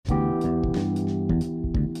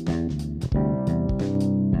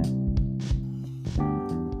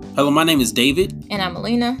Hello, my name is David. And I'm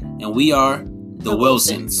Alina. And we are The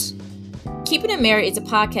Wilsons. Keeping It Married is a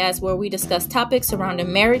podcast where we discuss topics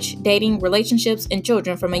surrounding marriage, dating, relationships, and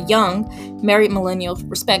children from a young, married millennial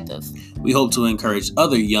perspective. We hope to encourage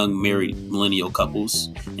other young married millennial couples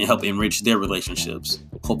and help enrich their relationships.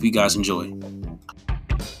 Hope you guys enjoy.